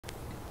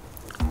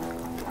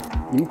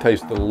You can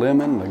taste the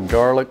lemon, the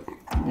garlic.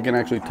 You can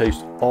actually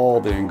taste all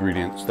the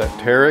ingredients. That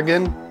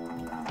tarragon,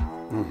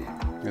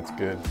 it's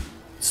good.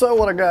 So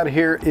what I got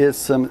here is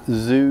some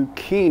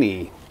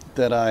zucchini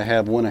that I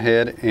have went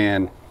ahead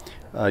and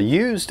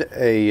used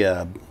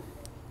a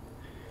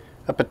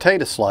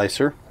potato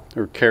slicer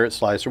or carrot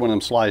slicer, one of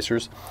them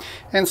slicers,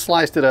 and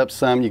sliced it up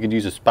some. You could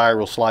use a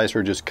spiral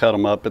slicer, just cut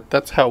them up, but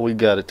that's how we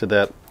got it to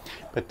that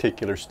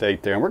particular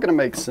state there. And we're going to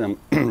make some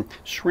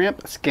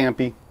shrimp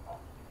scampi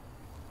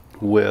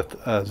with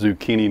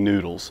zucchini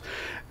noodles.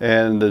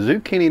 And the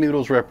zucchini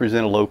noodles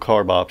represent a low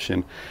carb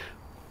option.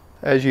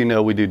 As you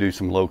know, we do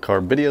some low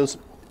carb videos.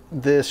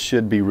 This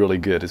should be really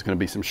good. It's going to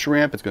be some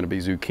shrimp, it's going to be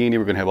zucchini,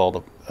 we're going to have all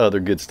the other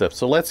good stuff.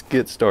 So let's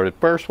get started.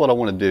 First, what I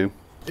want to do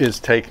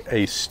is take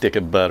a stick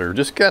of butter.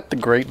 Just got the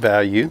great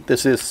value.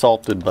 This is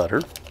salted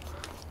butter.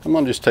 I'm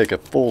going to just take a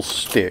full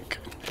stick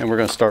and we're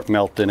going to start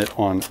melting it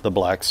on the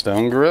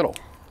Blackstone griddle.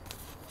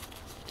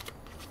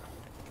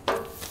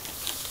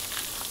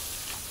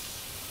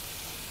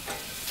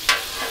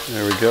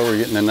 There we go, we're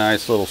getting a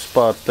nice little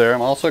spot there.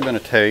 I'm also going to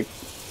take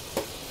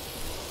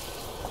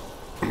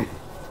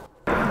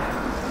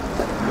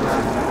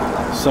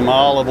some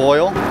olive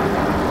oil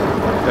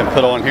and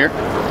put on here.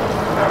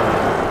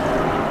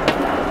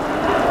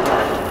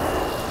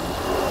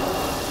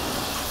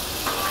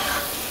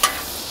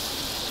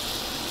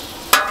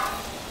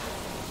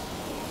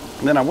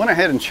 And then I went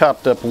ahead and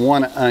chopped up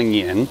one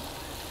onion.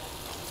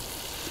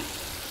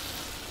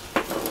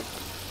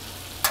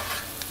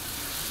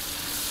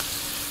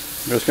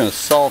 I'm just going to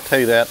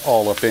saute that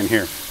all up in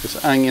here.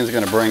 This onion is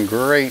going to bring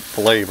great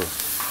flavor.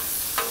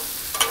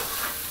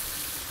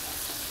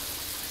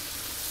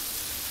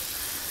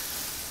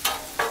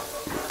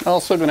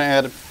 Also going to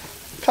add a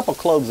couple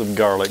cloves of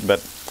garlic, but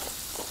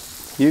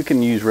you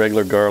can use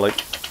regular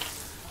garlic.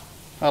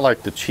 I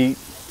like to cheat,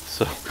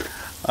 so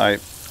I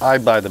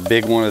buy the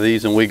big one of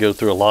these and we go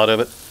through a lot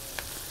of it.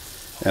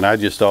 And I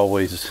just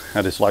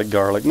like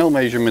garlic. No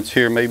measurements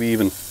here, maybe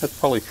even, that's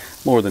probably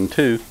more than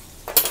 2.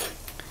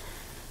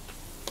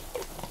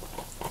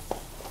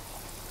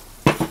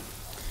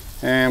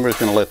 And we're just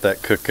going to let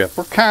that cook up.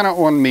 We're kind of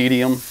on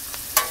medium.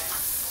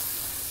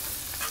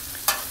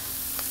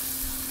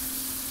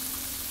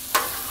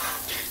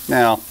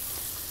 Now,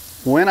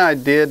 when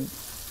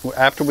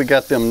after we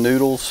got them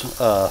noodles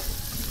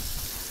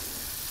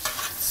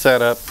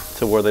set up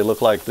to where they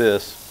look like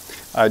this,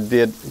 I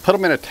did put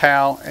them in a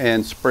towel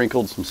and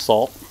sprinkled some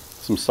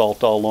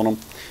salt all on them,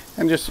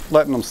 and just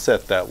letting them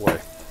set that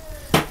way.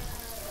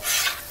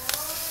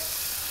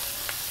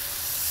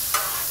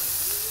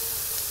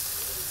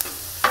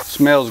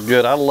 Smells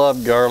good. I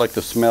love garlic,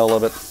 the smell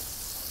of it.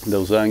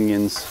 Those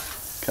onions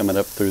coming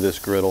up through this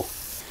griddle.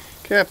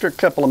 Okay, after a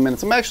couple of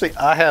minutes,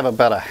 I have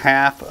about a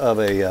half of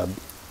a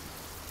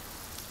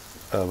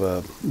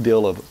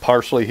deal of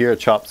parsley here. I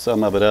chopped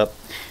some of it up,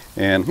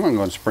 and I'm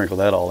going to sprinkle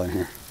that all in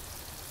here.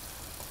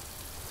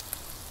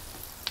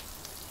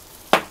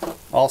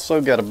 Also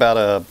got about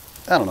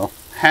I don't know,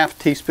 half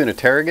teaspoon of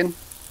tarragon.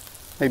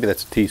 Maybe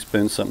that's a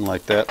teaspoon, something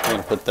like that. I'm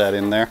going to put that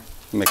in there,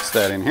 mix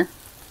that in here.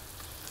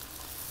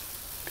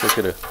 Cook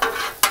it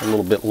a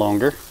little bit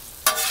longer.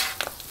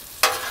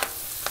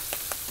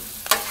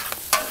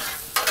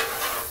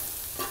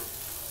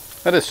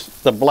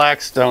 The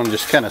Blackstone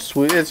just kind of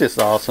sweet. It's just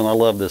awesome. I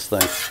love this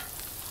thing.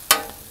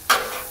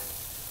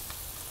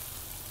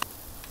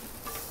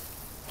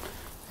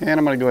 And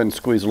I'm going to go ahead and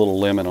squeeze a little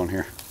lemon on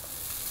here.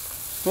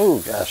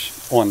 Oh gosh,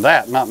 on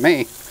that, not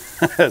me.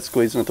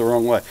 Squeezing it the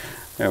wrong way.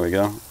 There we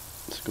go.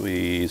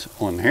 Squeeze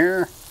on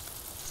here.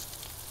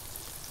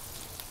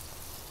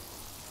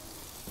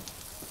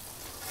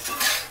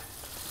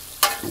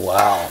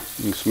 Wow,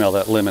 you can smell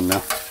that lemon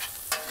now.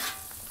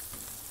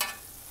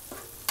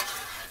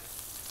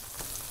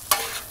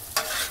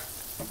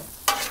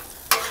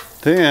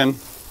 Then,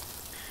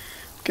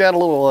 got a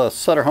little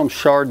Sutter Home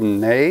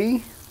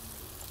Chardonnay.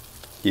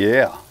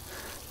 Yeah.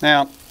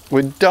 Now,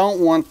 we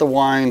don't want the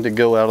wine to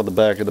go out of the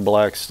back of the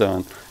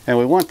Blackstone, and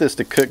we want this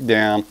to cook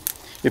down.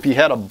 If you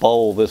had a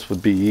bowl, this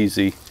would be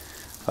easy.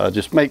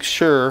 Just make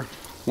sure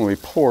when we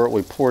pour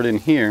it in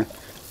here.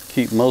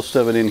 Keep most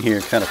of it in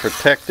here, kind of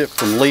protect it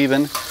from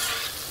leaving.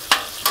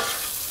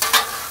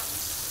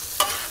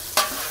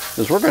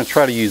 Because we're going to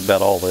try to use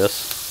about all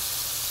this.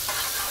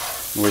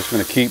 We're just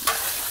going to keep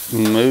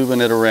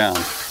moving it around.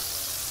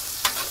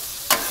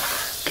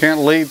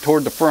 Can't leave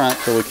toward the front,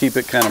 so we keep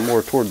it kind of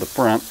more toward the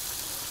front.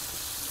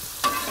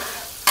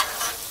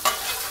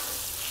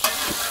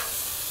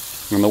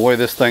 And the way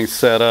this thing's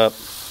set up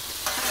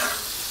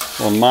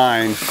on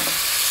mine,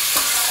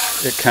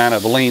 it kind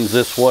of leans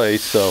this way,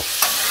 so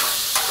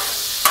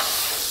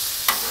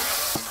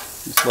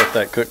just let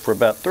that cook for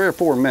about 3 or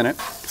 4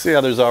 minutes. See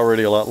how there's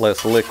already a lot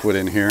less liquid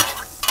in here.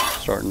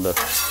 Starting to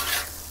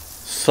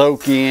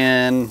soak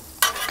in,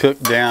 cook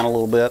down a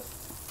little bit.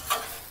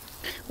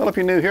 Well, if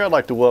you're new here, I'd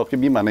like to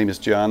welcome you. My name is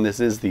John. This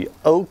is the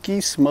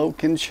Okie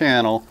Smokin'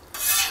 Channel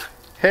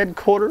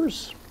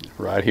headquarters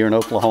right here in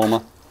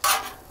Oklahoma.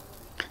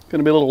 Going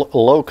to be a little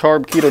low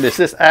carb keto.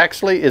 This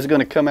actually is going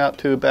to come out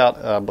to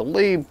about, I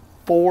believe,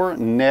 4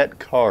 net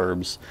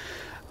carbs.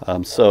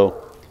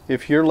 So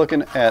if you're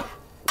looking at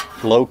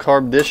low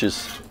carb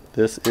dishes,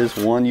 this is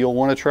one you'll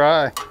want to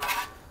try.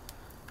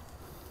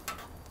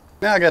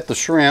 Now I got the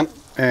shrimp,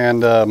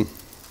 and got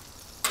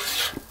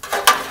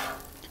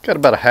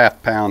about a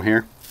 ½ pound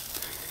here.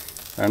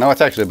 No,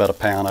 it's actually about a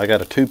pound. I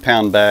got a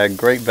 2-pound bag,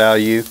 great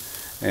value,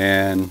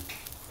 and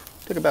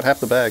took about half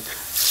the bag.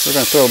 We're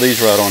going to throw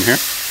these right on here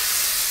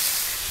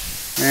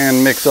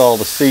and mix all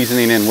the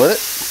seasoning in with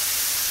it.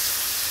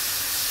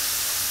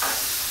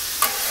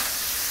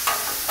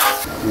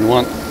 You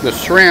want the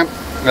shrimp,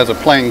 as a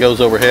plane goes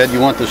overhead, you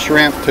want the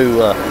shrimp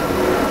to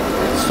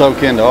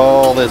soak into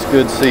all this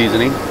good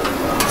seasoning.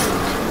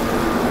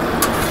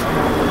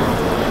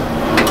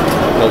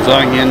 Those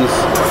onions.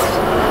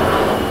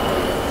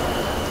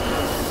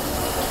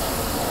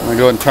 I'm going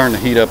to go ahead and turn the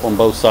heat up on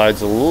both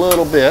sides a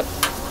little bit.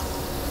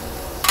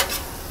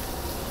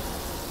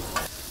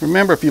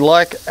 Remember, if you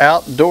like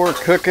outdoor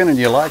cooking and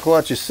you like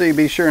what you see,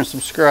 be sure and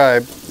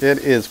subscribe. It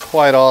is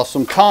quite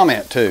awesome.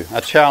 Comment too.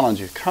 I challenge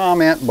you.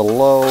 Comment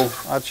below.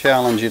 I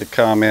challenge you to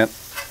comment.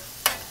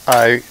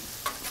 I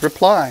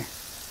reply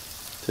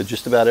to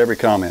just about every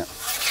comment.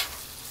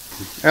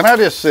 And I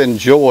just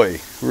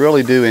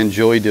really do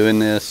enjoy doing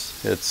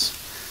this. It's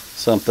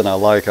something I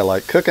like. I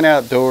like cooking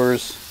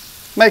outdoors,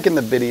 making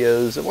the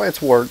videos. Well, it's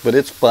work, but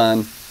it's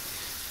fun.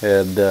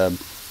 And,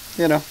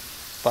 you know,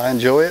 if I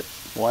enjoy it,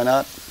 why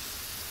not?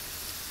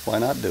 Why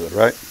not do it,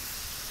 right?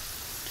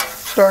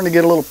 Starting to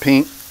get a little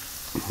pink.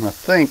 I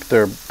think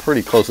they're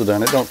pretty close to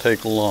done. It don't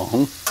take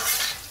long.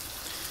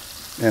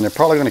 And they're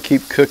probably going to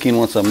keep cooking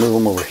once I move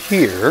them over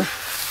here.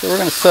 So we're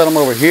going to set them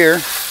over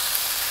here.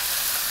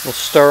 We'll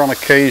stir them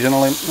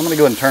occasionally. I'm going to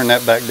go ahead and turn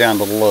that back down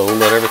to low.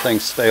 Let everything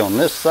stay on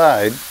this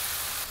side.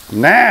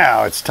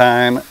 Now it's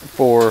time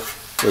for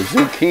the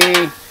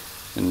zucchini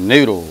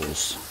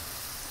noodles.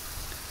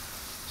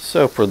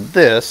 So for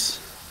this,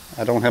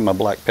 I don't have my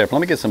black pepper.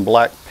 Let me get some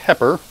black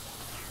pepper.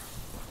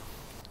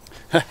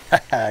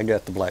 I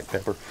got the black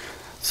pepper.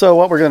 So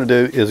what we're going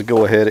to do is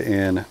go ahead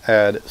and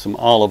add some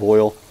olive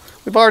oil.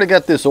 We've already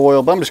got this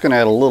oil, but I'm just going to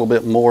add a little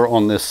bit more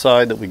on this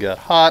side that we got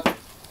hot.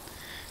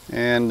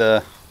 And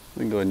we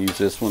can go ahead and use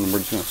this one. We're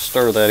just going to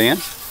stir that in,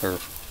 or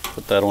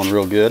put that on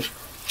real good.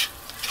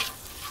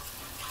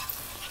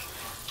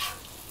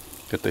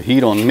 Get the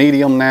heat on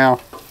medium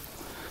now.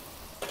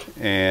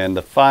 And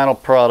the final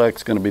product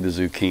is going to be the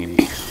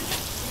zucchini.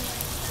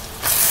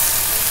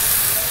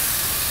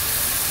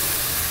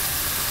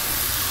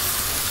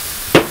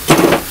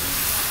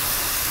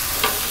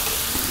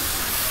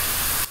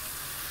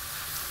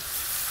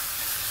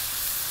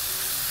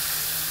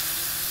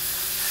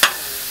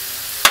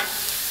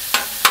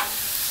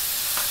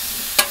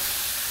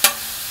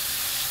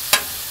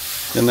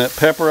 And that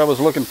pepper I was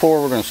looking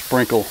for, we're going to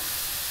sprinkle.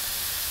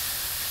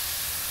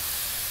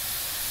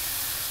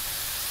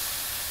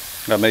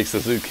 That makes the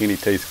zucchini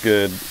taste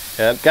good.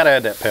 Got to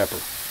add that pepper.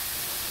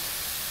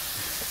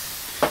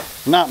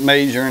 Not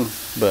measuring,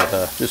 but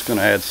just going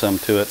to add some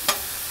to it.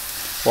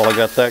 While I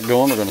got that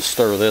going, we're going to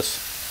stir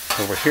this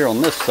over here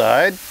on this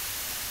side.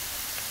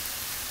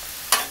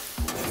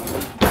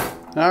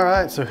 All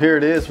right, so here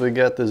it is. We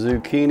got the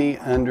zucchini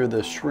under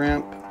the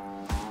shrimp.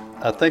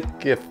 I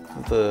think if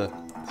the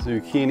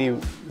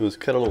zucchini was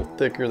cut a little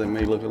thicker, they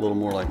may look a little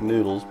more like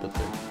noodles, but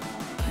they...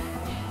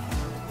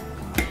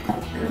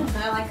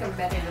 I like them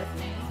better.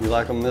 You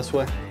like them this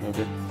way?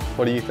 Okay.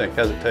 What do you think?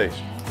 How's it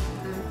taste?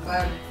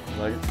 Good.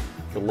 Like it?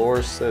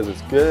 Dolores says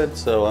it's good,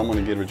 so I'm going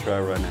to give it a try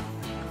right now.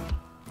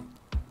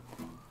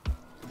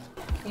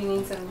 You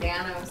need some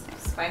Dano's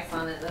spice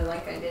on it, though,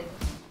 like I did.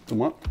 Some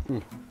what?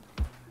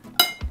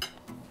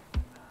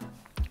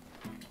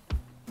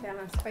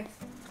 Dano's spice.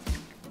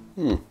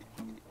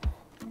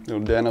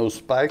 Little Dano's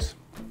spice.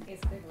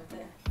 Tastes good with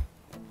it.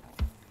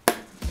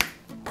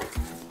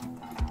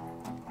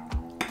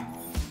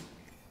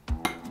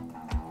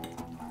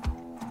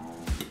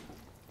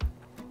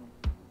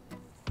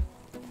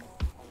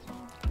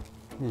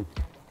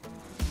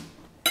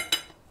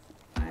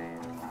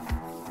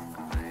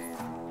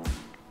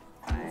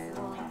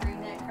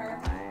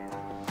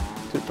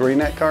 Is it 3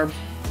 net carbs?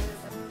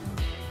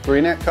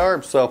 3 net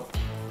carbs, so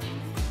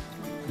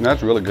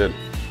that's really good.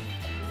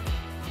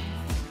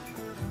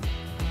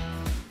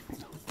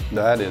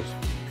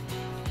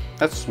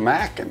 That's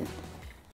smacking.